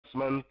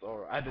announcement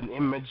or add an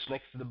image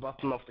next to the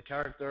button of the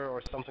character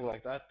or something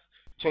like that.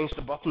 Change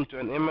the button to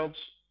an image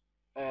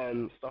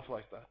and stuff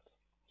like that.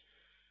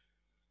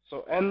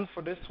 So n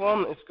for this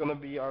one is going to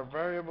be our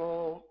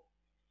variable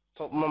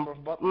total number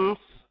of buttons,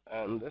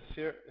 and this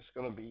here is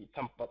going to be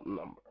temp button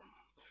number.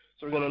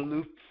 So we're going to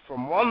loop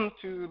from 1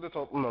 to the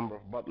total number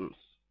of buttons.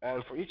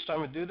 And for each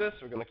time we do this,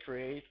 we're going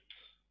to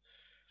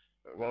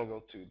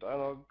go to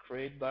dialog,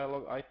 create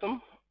dialog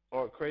item,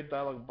 or create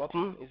dialog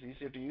button is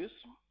easier to use.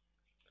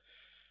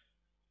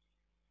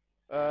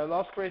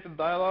 Last created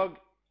dialog,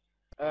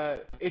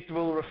 it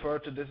will refer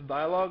to this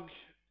dialog.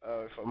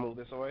 If I move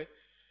this away,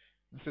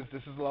 since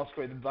this is the last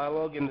created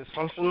dialog in this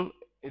function,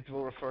 it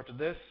will refer to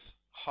this.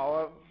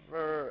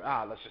 However,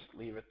 let's just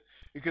leave it.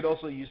 You could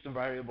also use the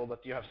variable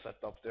that you have set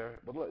up there,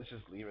 but let's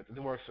just leave it. It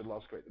works with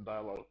last created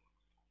dialog.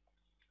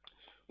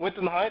 Width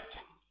and height,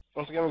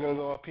 once again we're going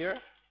to go up here.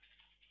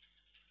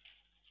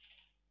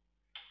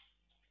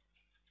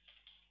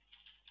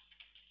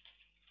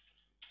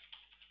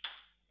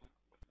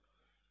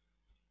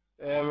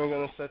 And we're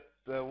going to set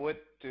the width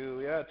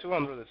to,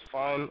 200 is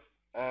fine,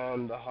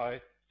 and the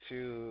height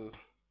to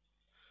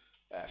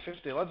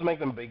 50. Let's make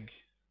them big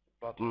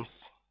buttons.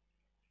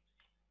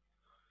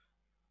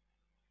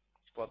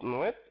 Button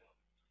width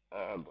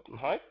and button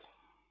height.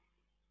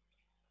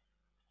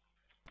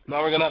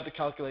 Now we're going to have to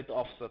calculate the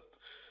offset.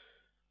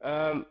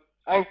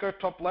 Anchor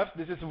top left,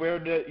 this is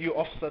where you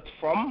offset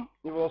from.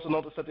 You will also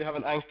notice that you have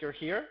an anchor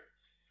here.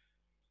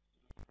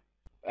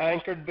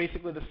 Anchor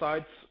basically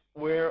decides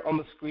where on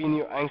the screen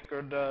you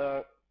anchor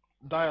the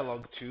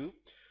dialog to.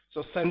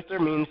 So center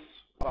means,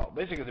 well,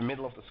 basically the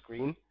middle of the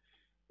screen.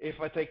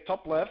 If I take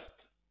top left,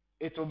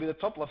 it will be the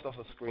top left of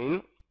the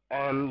screen,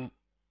 and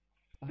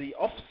the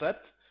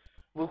offset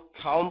will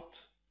count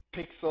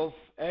pixels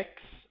X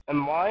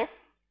and Y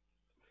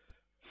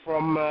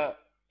from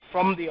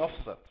the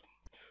offset.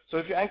 So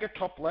if you anchor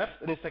top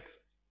left and it takes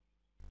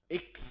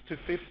X to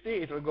 50,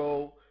 it will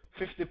go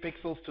 50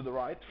 pixels to the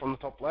right from the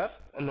top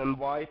left, and then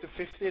Y to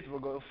 50, it will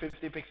go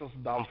 50 pixels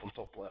down from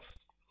top left.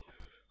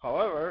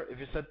 However, if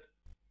you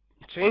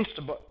change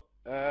the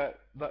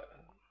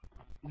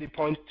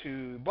point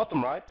to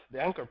bottom right,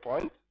 the anchor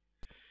point,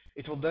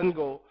 it will then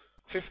go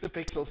 50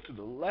 pixels to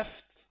the left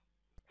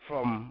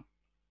from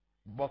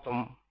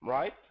bottom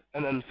right,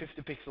 and then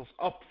 50 pixels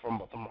up from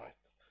bottom right.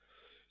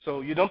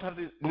 So you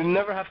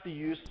never have to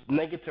use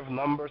negative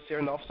numbers here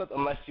in the offset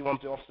unless you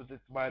want to offset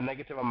it by a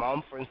negative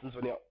amount. For instance,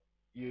 when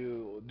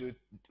you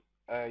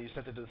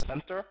set it to the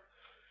center,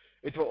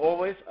 it will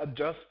always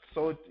adjust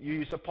so you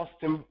use a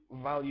positive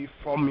value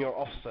from your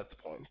offset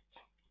point.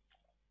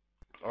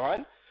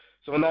 Alright,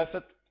 so when I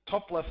set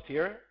top left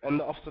here and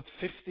the offset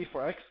 50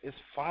 for X is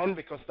fine,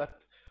 because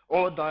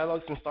all the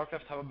dialogues in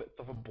StarCraft have a bit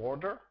of a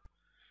border,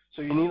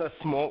 so you need a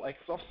small X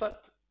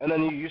offset, and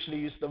then you usually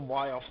use the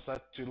Y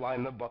offset to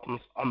line the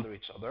buttons under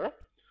each other.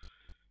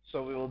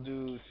 So we will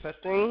do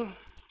setting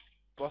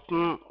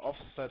button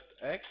offset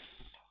X,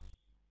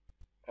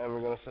 and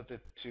we're going to set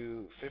it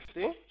to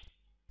 50.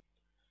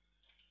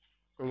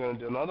 We're going to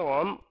do another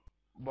one,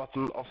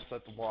 button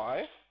offset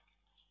Y,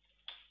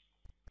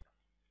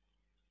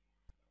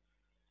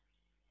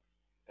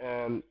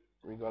 and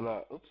we're going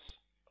to, oops,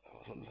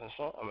 that wasn't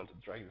intentional, I meant to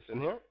drag this in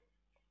here,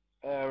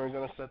 and we're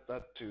going to set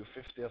that to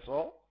 50 as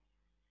well.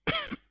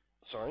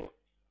 Sorry.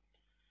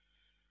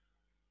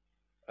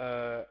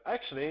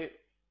 Actually,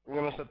 we're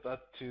going to set that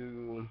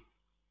to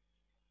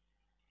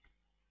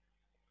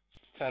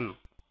 10.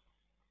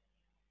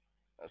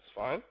 That's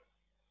fine.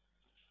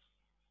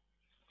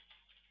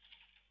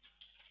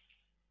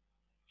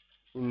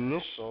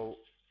 Initial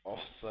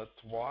offset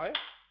Y.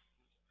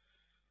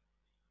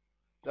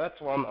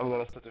 That one I'm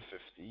going to set to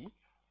 50.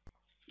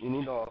 You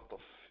need a lot of,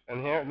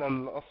 and here,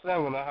 then lastly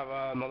I'm going to have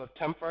another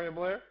temp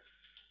variable here.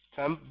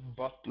 Temp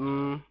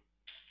button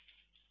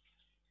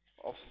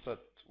offset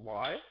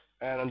Y,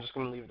 and I'm just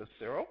going to leave it at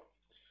 0.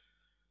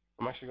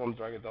 I'm actually going to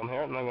drag it down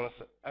here, and I'm going to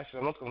set, actually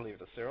I'm not going to leave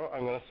it at 0,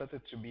 I'm going to set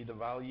it to be the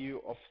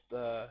value of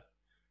the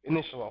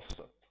initial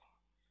offset,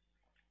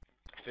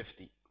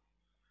 50.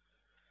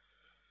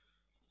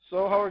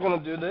 So how we're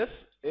going to do this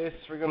is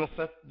we're going to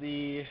set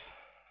the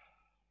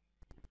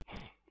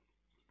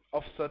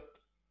offset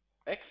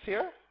X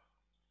here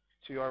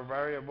to our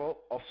variable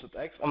offset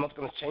X. I'm not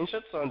going to change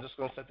it, so I'm just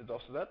going to set it to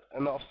offset that,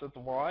 and the offset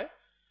Y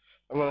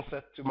I'm going to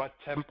set to my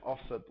temp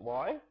offset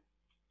Y.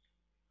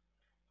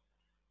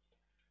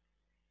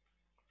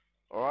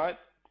 Alright,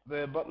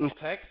 the button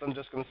text I'm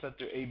just going to set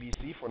to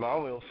ABC for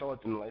now, we'll fill it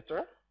in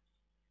later.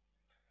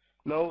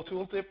 No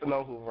tooltip and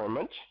no hover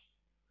image.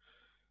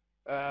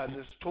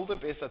 This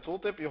tooltip is a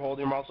tooltip, you hold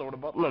your mouse over the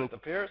button and it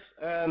appears,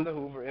 and the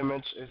hover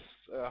image is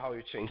how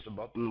you change the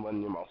button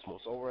when your mouse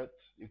moves over it.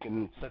 You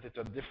can set it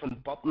to a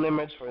different button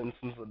image, for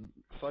instance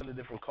a slightly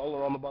different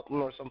color on the button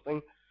or something.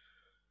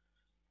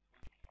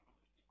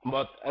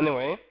 But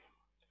anyway,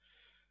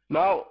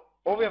 now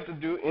all we have to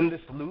do in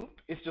this loop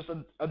is just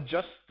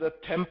adjust the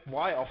temp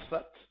Y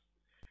offset,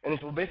 and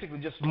it will basically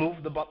just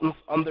move the buttons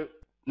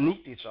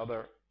underneath each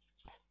other.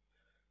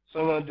 So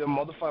I'm going to do a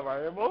modify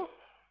variable,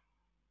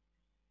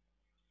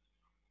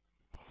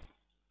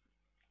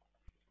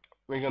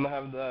 we're gonna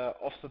have the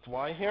offset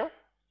y here,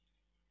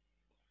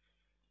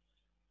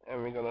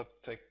 and we're gonna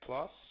take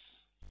plus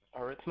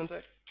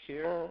arithmetic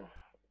here,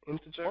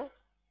 integer.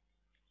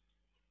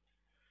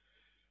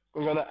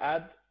 We're gonna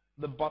add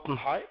the button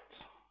height,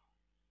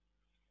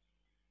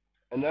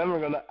 and then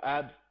we're gonna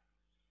add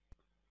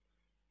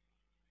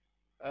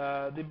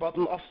the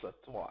button offset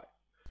y.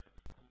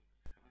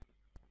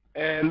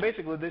 And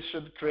basically this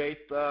should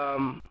create 6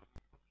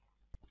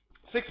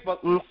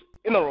 buttons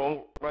in a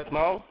row right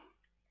now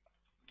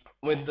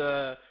with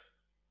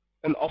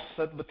an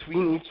offset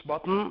between each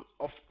button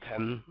of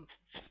 10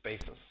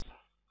 spaces.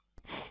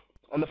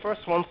 And the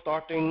first one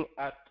starting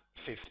at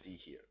 50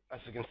 here,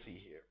 as you can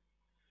see here.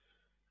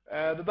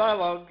 The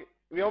dialog,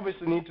 we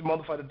obviously need to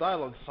modify the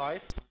dialog size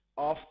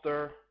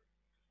after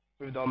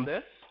we've done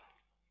this.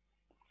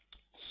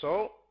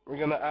 So we're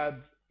gonna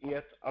add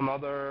yet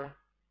another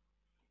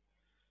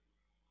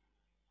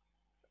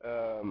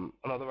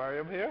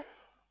variable here,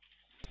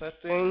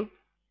 setting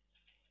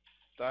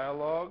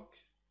dialog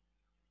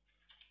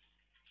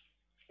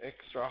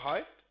extra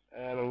height,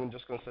 and I'm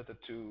just gonna set it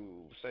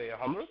to say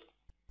 100.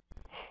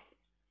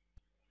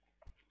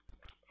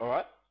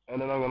 Alright,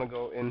 and then I'm gonna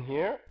go in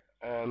here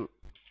and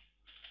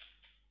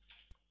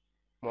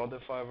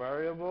modify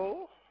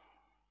variable.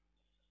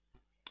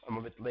 I'm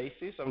a bit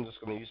lazy, so I'm just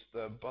gonna use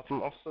the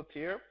button offset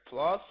here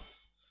plus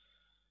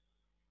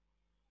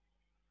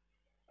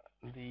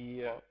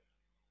the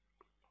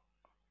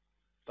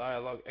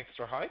dialog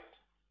extra height.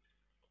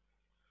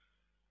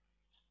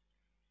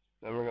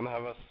 Then we're gonna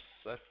have a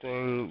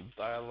setting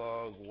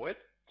dialog width.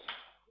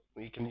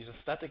 We can use a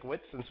static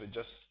width since we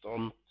just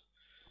don't.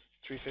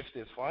 350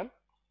 is fine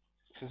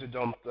since we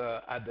don't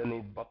add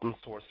any buttons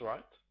towards the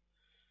right.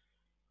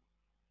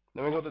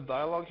 Then we go to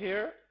dialog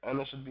here, and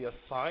there should be a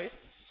size.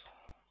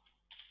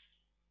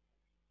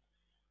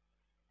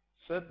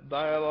 Set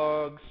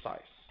dialog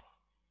size.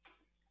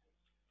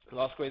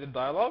 Last created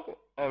dialog,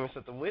 and we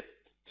set the width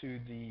to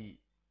the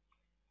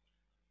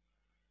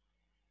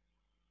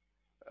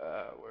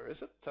where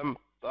is it? Temp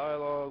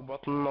dialog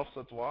button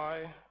offset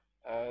y,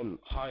 and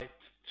height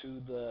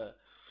to the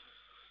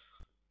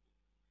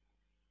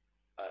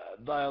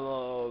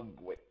dialog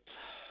width.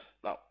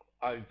 Now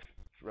I've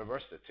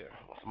reversed it here.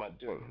 What am I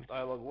doing?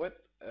 Dialog width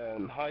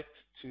and height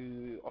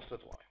to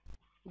offset y.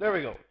 There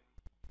we go.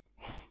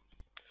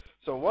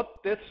 So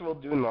what this will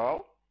do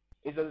now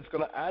is that it's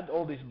going to add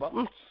all these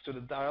buttons to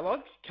the dialog,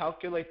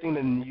 calculating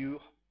the new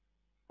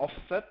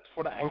offset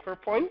for the anchor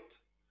point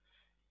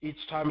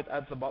each time it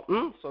adds a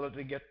button, so that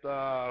we get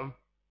the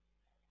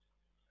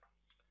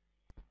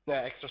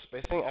extra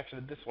spacing.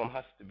 Actually, this one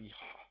has to be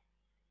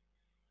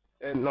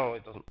no,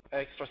 it doesn't.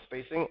 Extra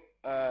spacing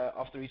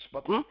after each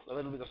button, a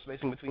little bit of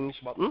spacing between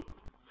each button.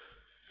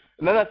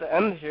 And then at the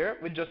end here,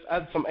 we just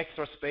add some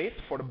extra space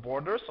for the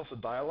borders of the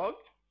dialog.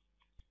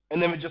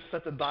 And then we just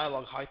set the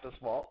dialog height as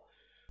well.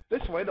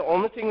 This way, the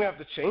only thing we have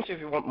to change if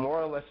you want more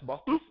or less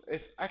buttons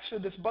is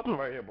actually this button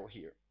variable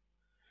here.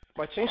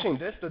 By changing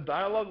this, the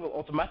dialog will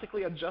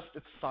automatically adjust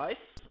its size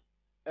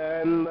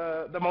and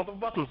the amount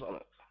of buttons on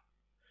it,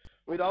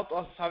 without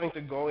us having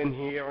to go in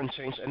here and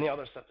change any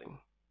other setting.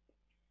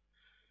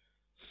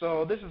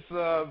 So this is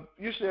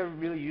usually a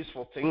really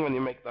useful thing when you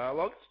make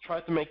dialogs.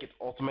 Try to make it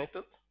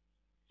automated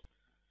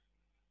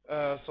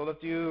so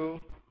that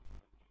you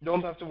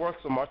don't have to work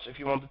so much if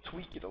you want to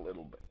tweak it a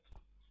little bit.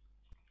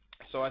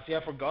 So I see I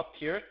forgot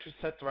here to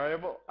set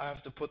variable.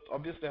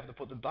 Obviously I have to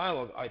put the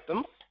dialog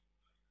items.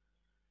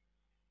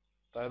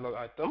 Dialog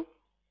item.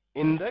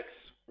 Index,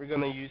 we're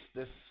going to use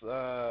this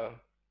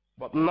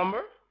button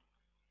number.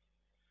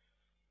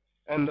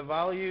 And the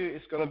value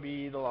is going to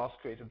be the last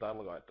created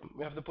dialog item.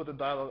 We have to put the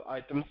dialog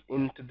items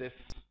into this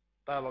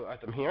dialog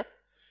item here.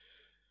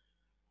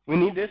 We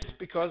need this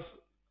because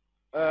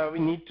we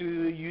need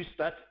to use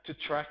that to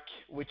track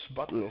which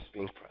button is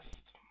being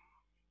pressed.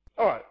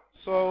 Alright,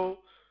 so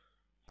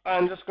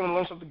I'm just going to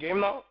launch up the game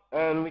now,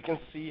 and we can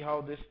see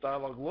how this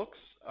dialog looks.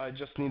 I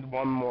just need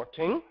one more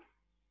thing.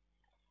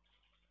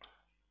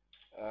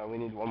 We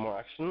need one more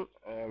action,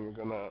 and we're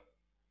gonna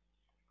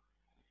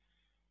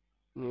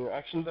new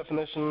action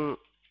definition,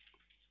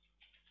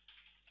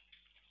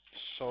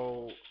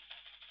 show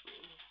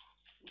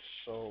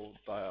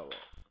dialog.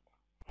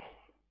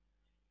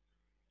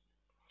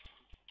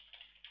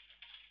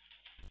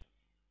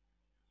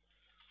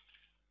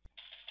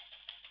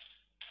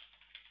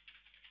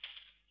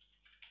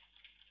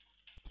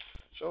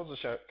 Shows the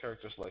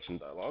character selection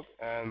dialog,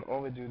 and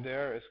all we do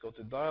there is go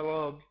to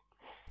dialog,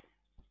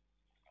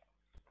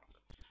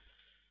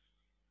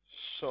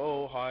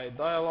 show hide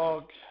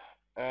dialog,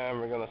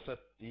 and we're gonna set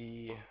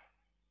the,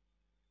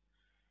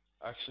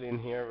 actually in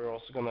here we're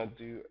also gonna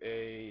do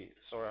a,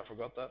 sorry I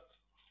forgot that,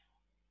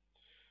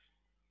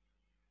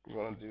 we're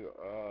gonna do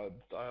a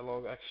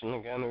dialog action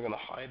again. We're gonna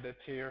hide it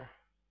here,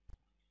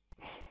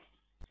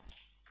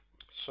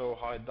 show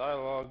hide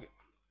dialog,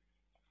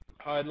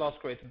 hide last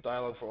created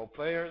dialog for all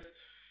players.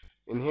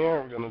 In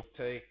here we're gonna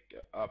take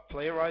a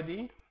player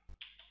ID,